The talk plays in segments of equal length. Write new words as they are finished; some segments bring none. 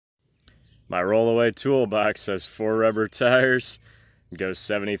My rollaway toolbox has 4 rubber tires and goes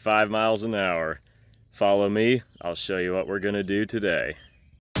 75 miles an hour. Follow me, I'll show you what we're gonna do today.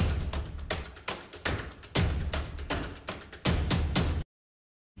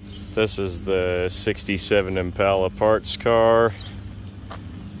 This is the 67 Impala parts car.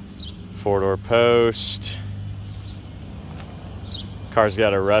 4-door post. Car's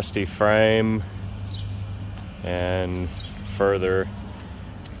got a rusty frame and further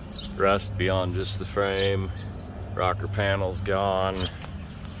rust beyond just the frame. Rocker panel's gone.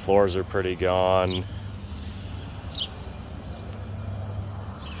 Floors are pretty gone.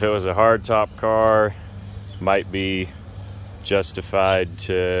 If it was a hardtop car, might be justified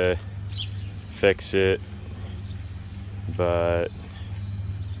to fix it, but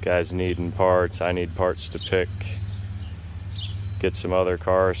guys needing parts, I need parts to pick, get some other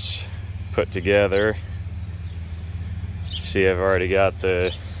cars put together. See, I've already got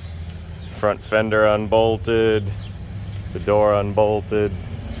the front fender unbolted, the door unbolted,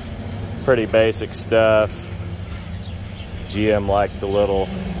 pretty basic stuff. GM liked the little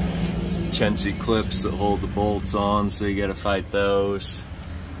chintzy clips that hold the bolts on, so you gotta fight those.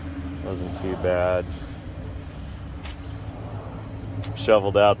 Wasn't too bad.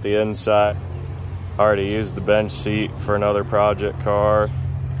 Shoveled out the inside. Already used the bench seat for another project car.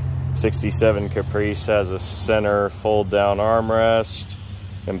 67 Caprice has a center fold down armrest.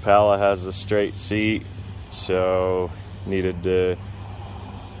 Impala has a straight seat, so needed to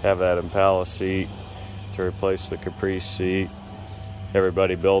have that Impala seat to replace the Caprice seat.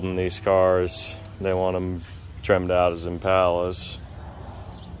 Everybody building these cars, they want them trimmed out as Impalas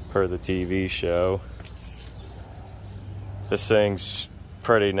per the TV show. This thing's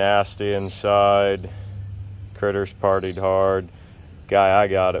pretty nasty inside. Critters partied hard. Guy I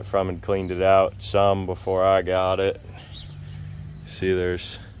got it from had cleaned it out some before I got it. See,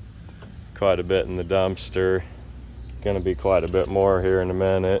 there's quite a bit in the dumpster. Gonna be quite a bit more here in a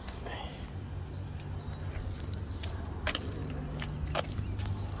minute.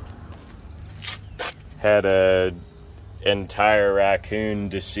 Had a entire raccoon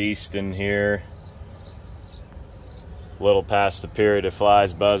deceased in here. A little past the period of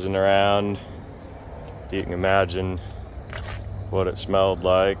flies buzzing around. You can imagine what it smelled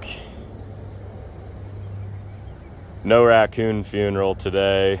like. No raccoon funeral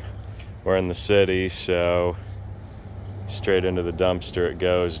today. We're in the city, so straight into the dumpster it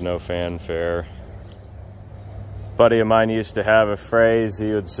goes, no fanfare. Buddy of mine used to have a phrase.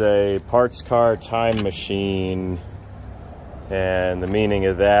 He would say, "Parts car time machine," and the meaning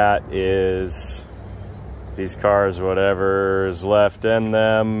of that is these cars, whatever is left in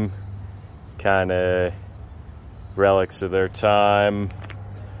them, kind of relics of their time.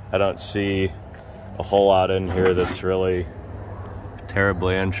 I don't see a whole lot in here that's really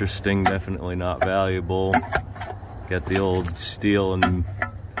terribly interesting. Definitely not valuable. Got the old steel and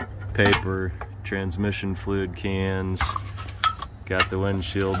paper transmission fluid cans. Got the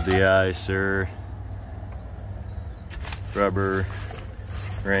windshield de-icer. Rubber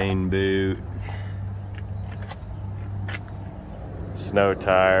rain boot. Snow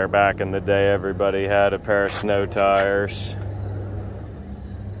tire. Back in the day, everybody had a pair of snow tires.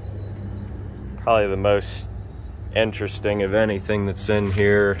 Probably the most interesting of anything that's in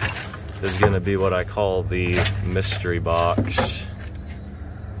here is going to be what I call the mystery box.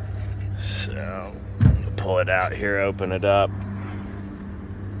 So, I'm gonna pull it out here, open it up.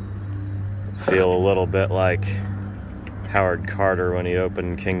 Feel a little bit like Howard Carter when he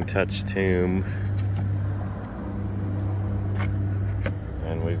opened King Tut's tomb.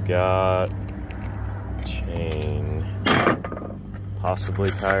 And we've got chain, possibly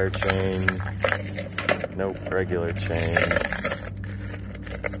tire chain. Nope, regular chain.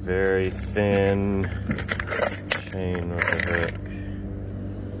 Very thin chain with a hook.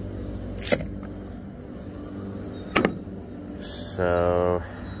 So,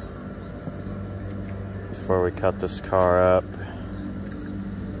 before we cut this car up,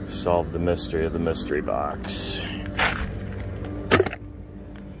 solve the mystery of the mystery box.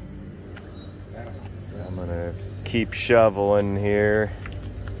 I'm gonna keep shoveling here.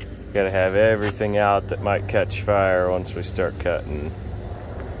 Gotta have everything out that might catch fire once we start cutting.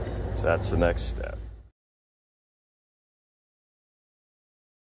 So that's the next step.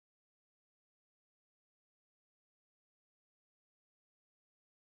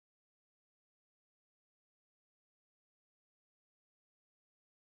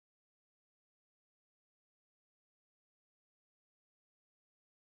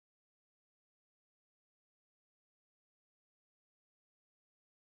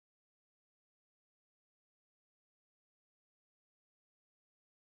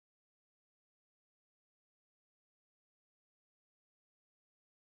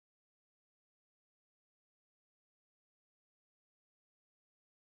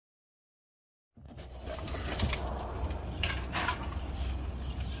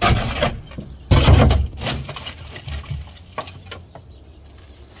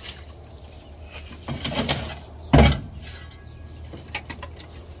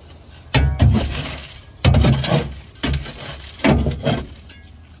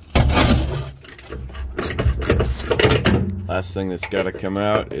 Last thing that's got to come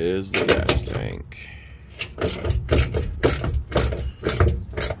out is the gas tank.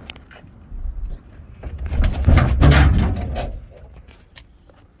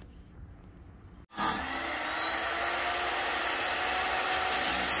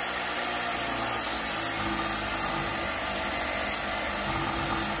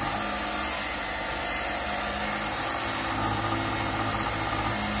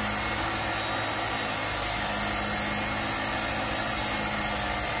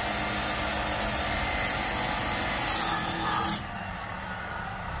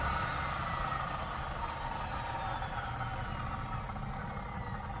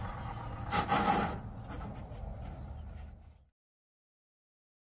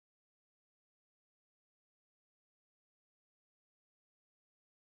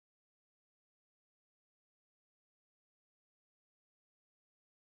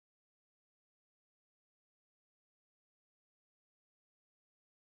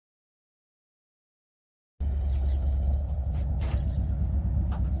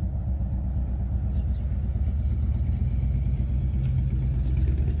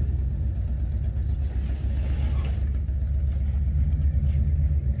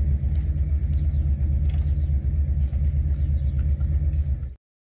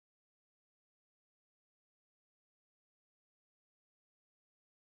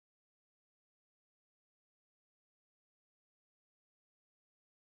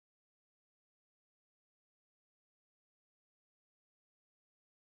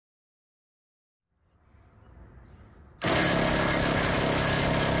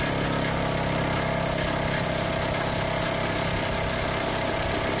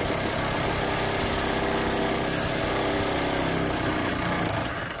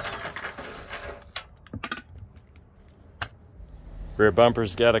 Rear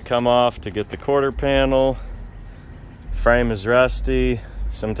bumper's got to come off to get the quarter panel. Frame is rusty.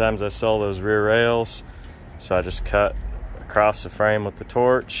 Sometimes I sell those rear rails, so I just cut across the frame with the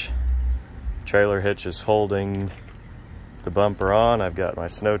torch. Trailer hitch is holding the bumper on. I've got my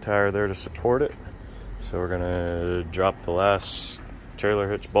snow tire there to support it. So we're gonna drop the last trailer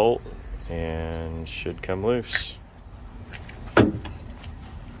hitch bolt and should come loose.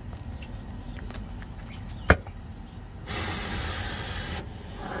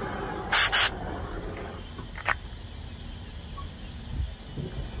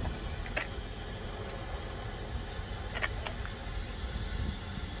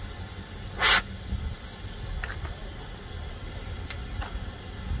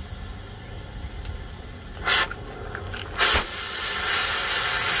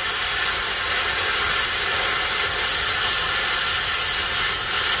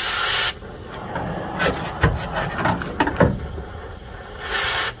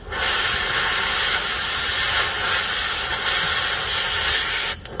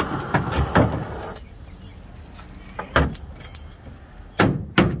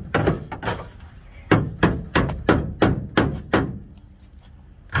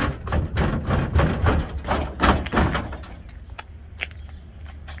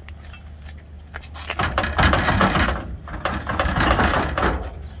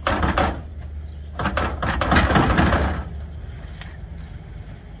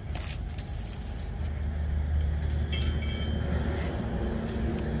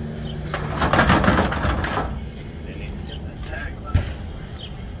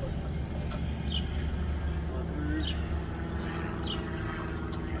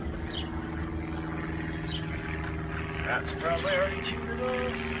 That's probably already chewed it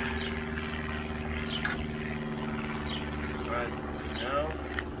off. No.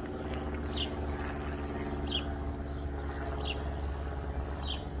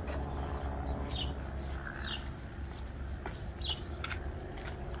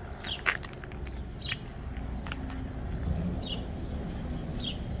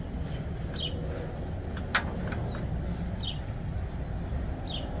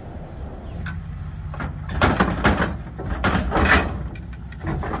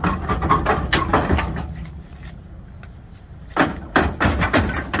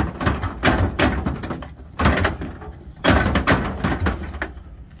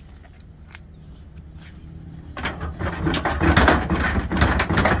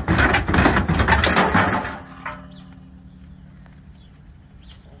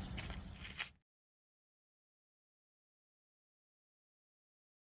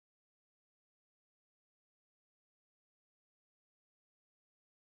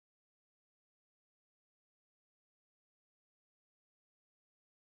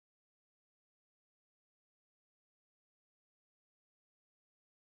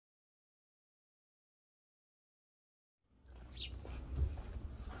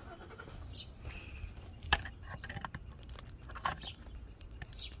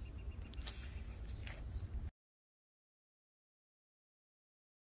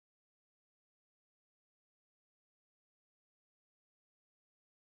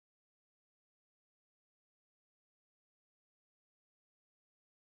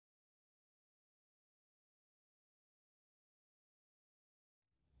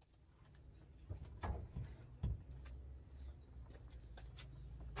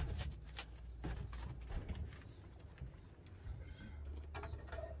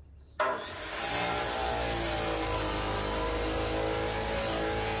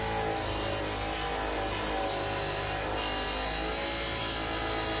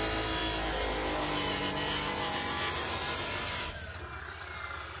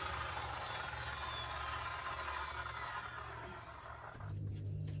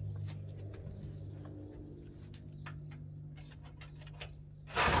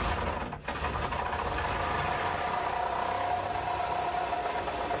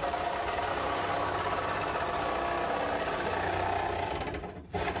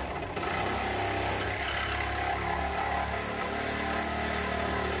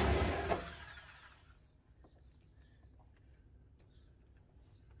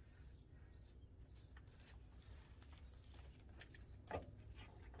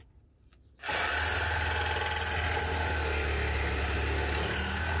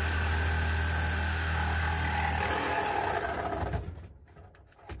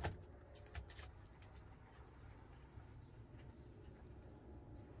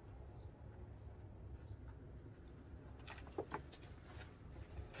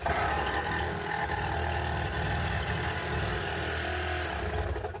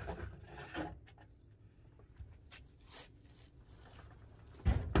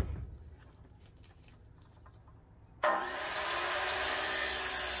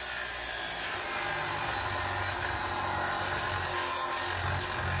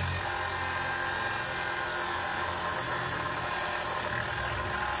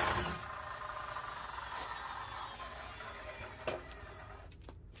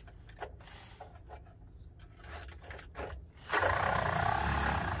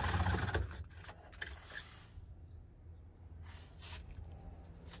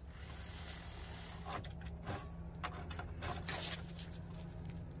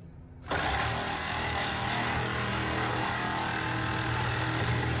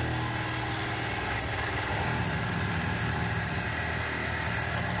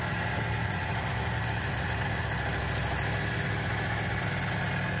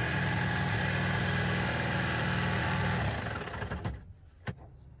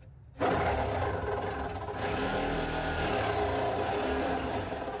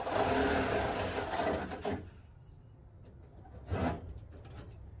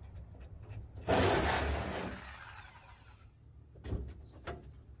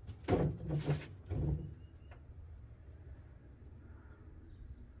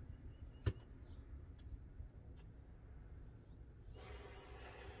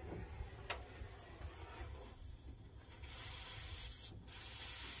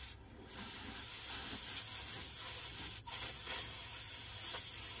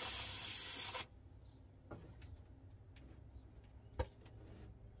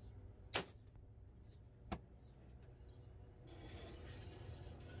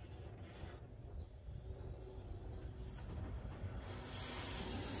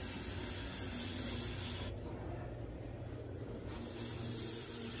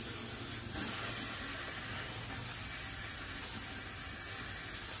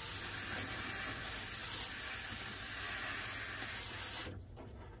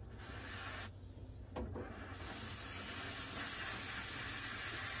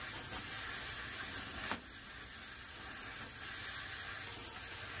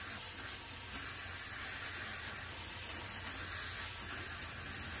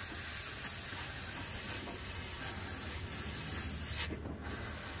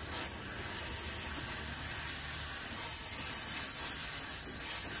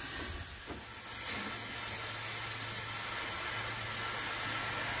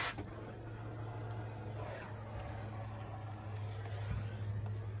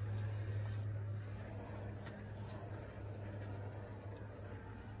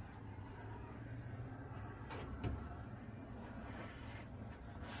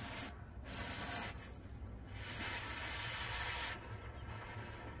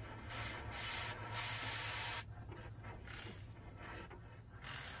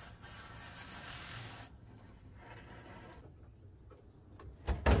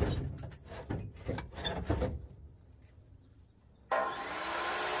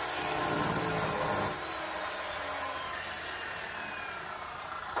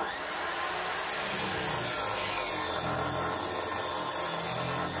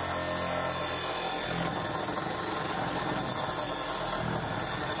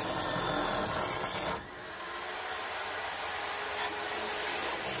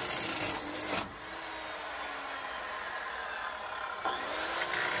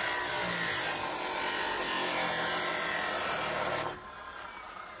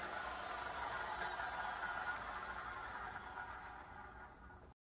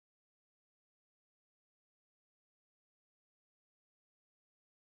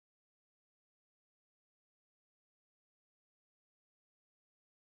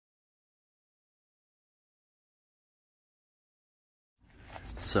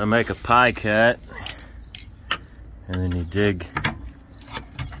 So I make a pie cut, and then you dig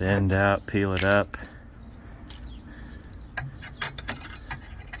the end out, peel it up.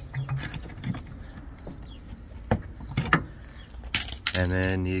 And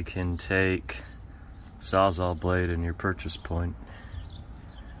then you can take Sawzall blade in your purchase point.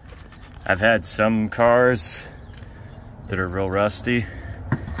 I've had some cars that are real rusty.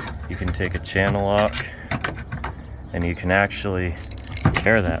 You can take a channel lock and you can actually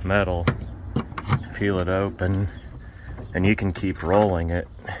tear that metal, peel it open, and you can keep rolling it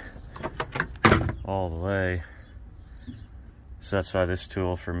all the way. So that's why this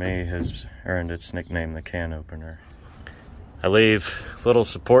tool for me has earned its nickname, the can opener. I leave little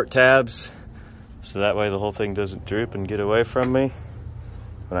support tabs so that way the whole thing doesn't droop and get away from me.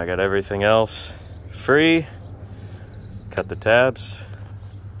 When I got everything else free, cut the tabs,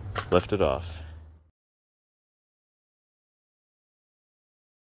 lift it off.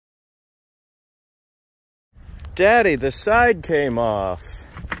 Daddy, the side came off.